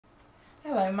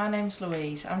Hello, my name's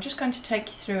Louise. I'm just going to take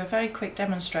you through a very quick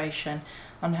demonstration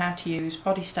on how to use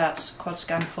Bodystats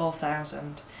QuadScan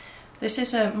 4000. This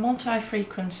is a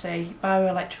multi-frequency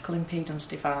bioelectrical impedance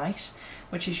device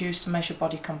which is used to measure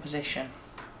body composition.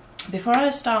 Before I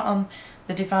start on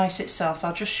the device itself,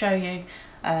 I'll just show you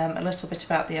a little bit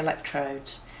about the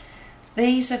electrodes.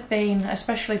 These have been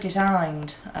especially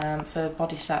designed for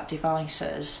Bodystat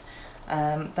devices.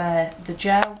 The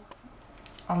gel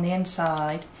on the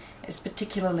inside is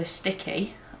particularly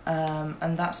sticky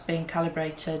and that's been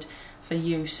calibrated for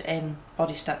use in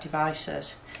Bodystat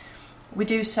devices. We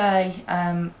do say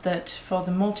that for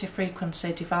the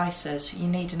multi-frequency devices you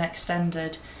need an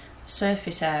extended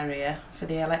surface area for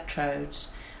the electrodes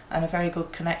and a very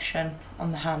good connection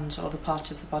on the hands or the part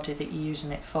of the body that you're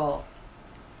using it for.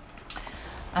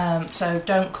 So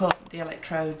don't cut the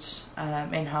electrodes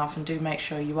in half, and do make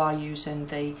sure you are using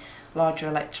the larger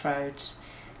electrodes.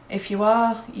 If you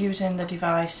are using the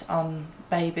device on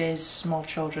babies, small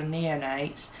children,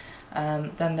 neonates,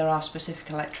 then there are specific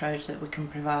electrodes that we can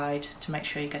provide to make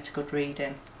sure you get a good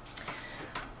reading.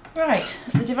 Right,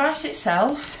 the device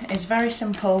itself is very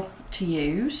simple to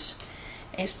use.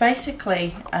 It's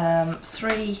basically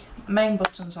 3 main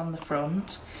buttons on the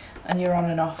front and your on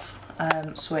and off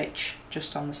switch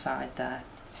just on the side there.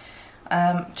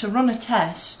 To run a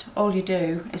test, all you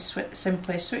do is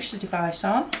simply switch the device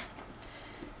on,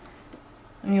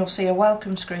 and you'll see a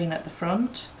welcome screen at the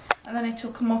front, and then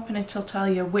it'll come up and it'll tell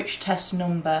you which test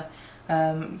number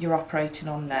you're operating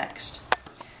on next.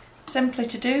 Simply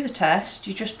to do the test,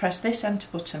 you just press this enter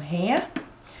button here,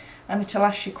 and it'll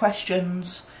ask you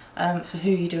questions for who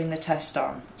you're doing the test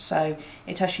on. So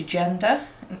it asks you gender,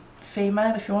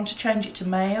 female. If you want to change it to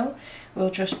male, we'll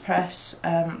just press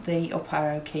the up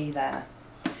arrow key there.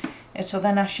 It'll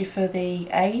then ask you for the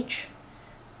age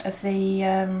of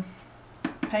the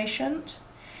patient.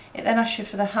 It then asks you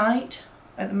for the height.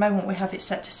 At the moment we have it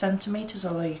set to centimetres,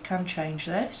 although you can change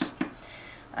this.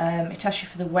 It asks you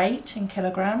for the weight in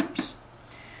kilograms.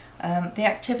 The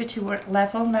activity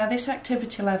level. Now this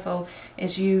activity level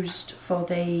is used for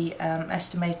the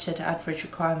estimated average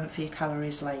requirement for your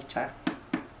calories later.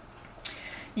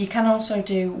 You can also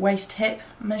do waist-hip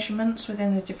measurements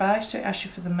within the device, so it asks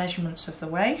you for the measurements of the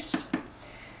waist,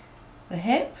 the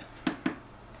hip,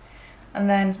 and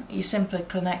then you simply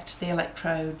connect the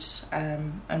electrodes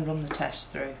and run the test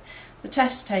through. The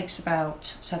test takes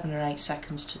about 7 or 8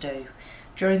 seconds to do.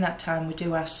 During that time we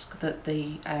do ask that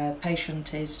the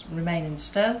patient is remaining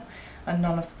still and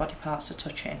none of the body parts are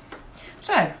touching.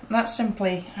 So that's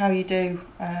simply how you do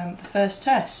the first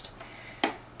test.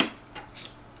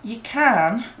 You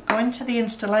can go into the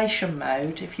installation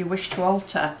mode if you wish to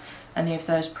alter any of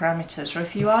those parameters, or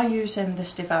if you are using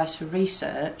this device for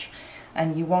research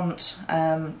and you want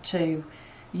to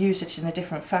use it in a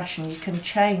different fashion, you can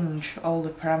change all the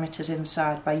parameters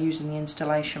inside by using the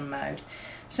installation mode.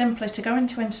 Simply to go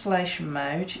into installation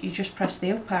mode, you just press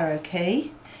the up arrow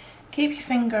key, keep your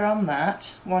finger on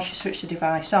that whilst you switch the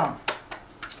device on.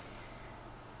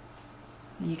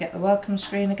 You get the welcome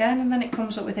screen again, and then it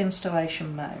comes up with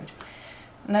installation mode.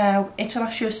 Now it'll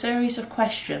ask you a series of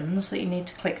questions that you need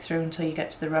to click through until you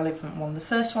get to the relevant one. The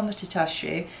first one that it asks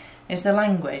you is the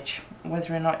language,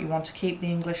 whether or not you want to keep the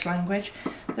English language.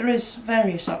 There is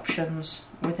various options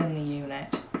within the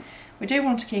unit. We do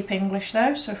want to keep English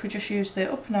though, so if we just use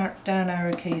the up and down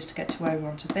arrow keys to get to where we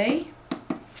want to be.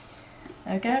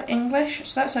 There we go, English,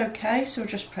 so that's okay, so we'll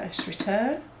just press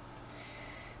return.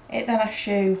 It then asks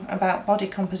you about body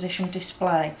composition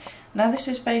display. Now this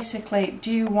is basically, do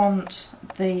you want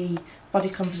the body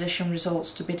composition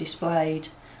results to be displayed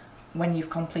when you've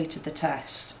completed the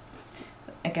test?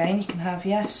 Again, you can have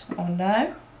yes or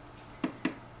no.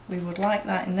 We would like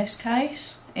that in this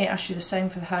case. It asks you the same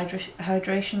for the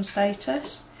hydration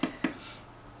status.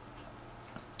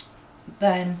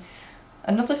 Then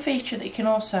another feature that you can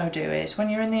also do is, when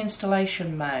you're in the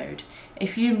installation mode,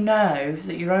 if you know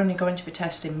that you're only going to be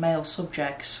testing male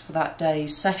subjects for that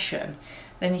day's session,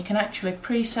 then you can actually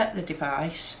preset the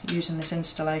device using this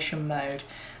installation mode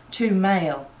to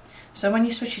male. So when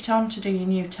you switch it on to do your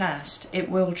new test, it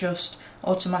will just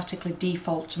automatically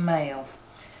default to male.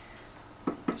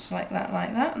 Select that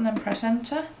like that and then press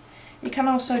enter. You can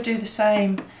also do the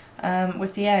same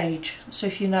with the age. So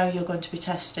if you know you're going to be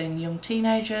testing young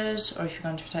teenagers, or if you're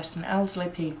going to be testing elderly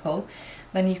people,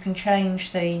 then you can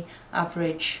change the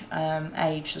average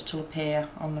age that will appear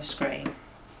on the screen.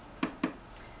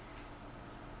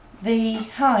 The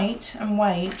height and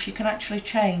weight you can actually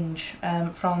change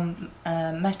from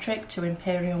metric to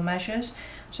imperial measures.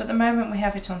 So at the moment we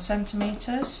have it on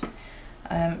centimetres.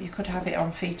 You could have it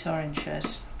on feet or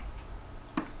inches.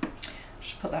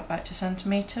 Just put that back to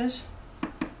centimetres.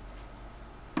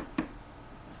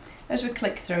 As we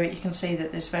click through it, you can see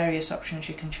that there's various options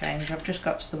you can change. I've just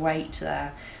got to the weight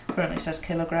there. Currently it says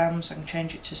kilograms. I can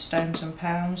change it to stones and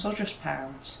pounds, or just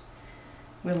pounds.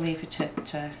 We'll leave it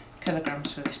at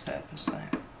kilograms for this purpose there.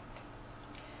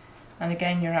 And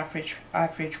again, your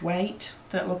average weight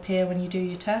that will appear when you do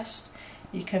your test,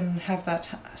 you can have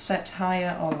that set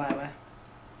higher or lower.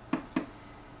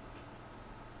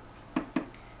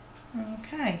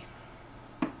 Okay.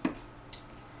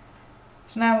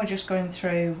 So now we're just going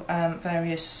through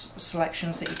various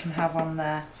selections that you can have on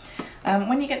there.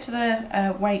 When you get to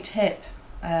the weight hip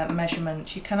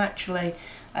measurement, you can actually,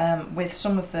 with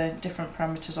some of the different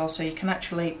parameters also, you can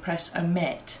actually press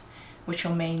omit, which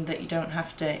will mean that you don't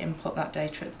have to input that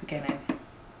data at the beginning.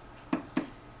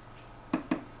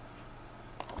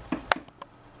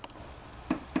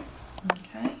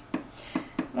 Okay.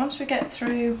 Once we get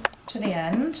through to the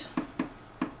end,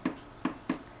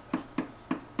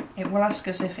 it will ask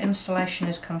us if installation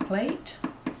is complete.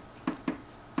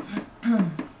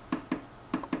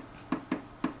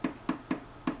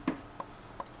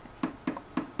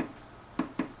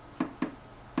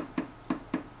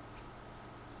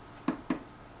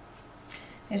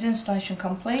 Is installation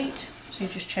complete? So you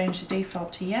just change the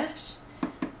default to yes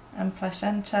and press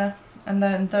enter, and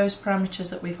then those parameters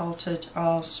that we've altered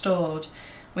are stored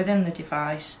within the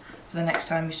device for the next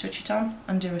time you switch it on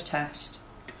and do a test.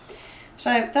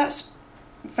 So that's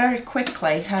very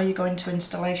quickly how you go into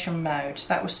installation mode.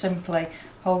 That was simply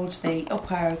hold the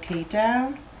up arrow key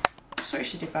down,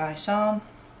 switch the device on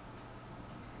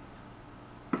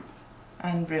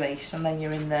and release, and then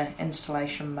you're in the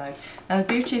installation mode. Now the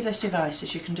beauty of this device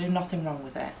is you can do nothing wrong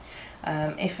with it.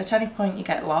 If at any point you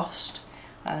get lost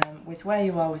with where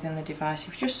you are within the device,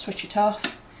 if you just switch it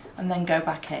off and then go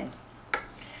back in.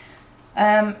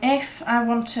 If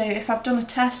I've done a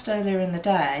test earlier in the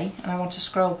day and I want to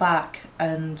scroll back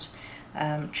and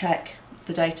check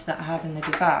the data that I have in the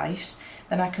device,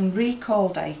 then I can recall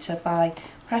data by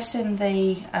pressing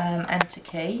the enter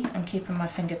key and keeping my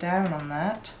finger down on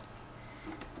that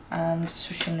and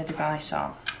switching the device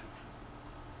on.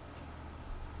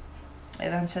 It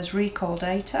then says recall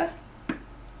data,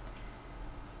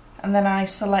 and then I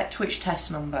select which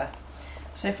test number.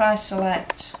 So if I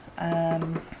select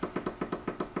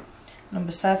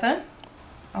number 7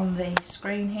 on the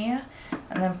screen here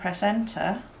and then press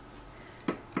enter,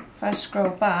 if I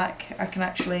scroll back I can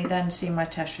actually then see my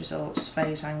test results: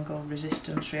 phase angle,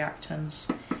 resistance,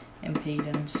 reactance,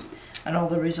 impedance, and all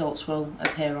the results will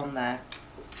appear on there.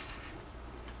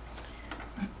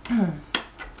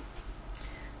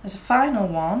 As a final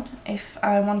one, if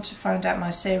I want to find out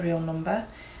my serial number,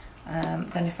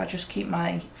 then if I just keep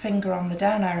my finger on the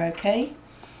down arrow key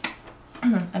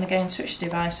and again switch the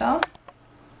device on,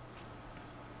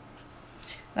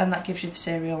 then that gives you the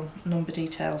serial number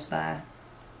details there.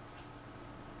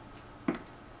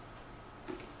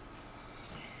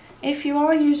 If you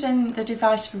are using the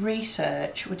device for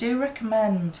research, we do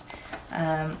recommend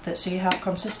that so you have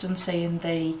consistency in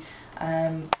the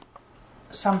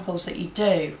samples that you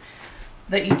do,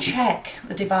 that you check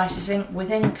the device is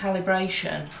within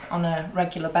calibration on a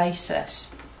regular basis.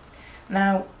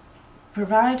 Now,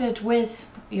 provided with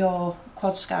your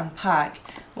QuadScan pack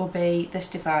will be this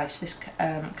device, this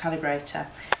calibrator.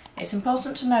 It's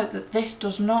important to note that this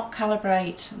does not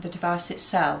calibrate the device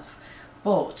itself,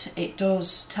 but it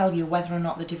does tell you whether or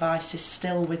not the device is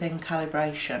still within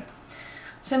calibration.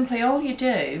 Simply all you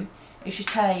do is you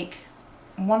take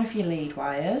one of your lead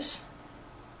wires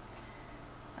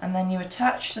and then you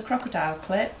attach the crocodile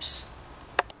clips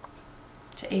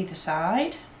to either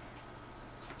side,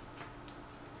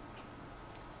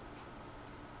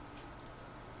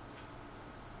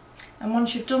 and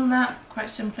once you've done that, quite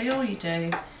simply all you do,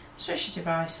 switch your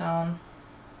device on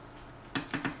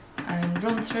and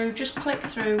run through, just click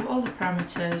through all the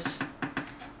parameters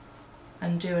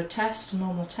and do a test, a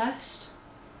normal test.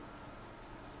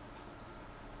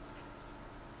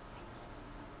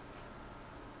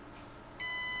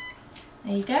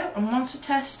 There you go, and once the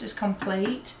test is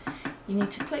complete, you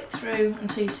need to click through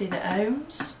until you see the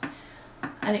ohms,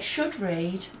 and it should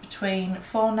read between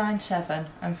 497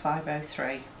 and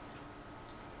 503.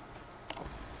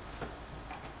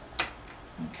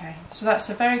 Okay, so that's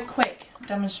a very quick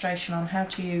demonstration on how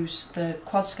to use the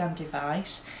QuadScan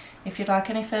device. If you'd like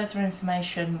any further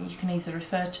information, you can either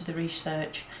refer to the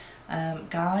research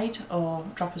guide or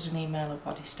drop us an email at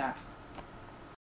BodyStat.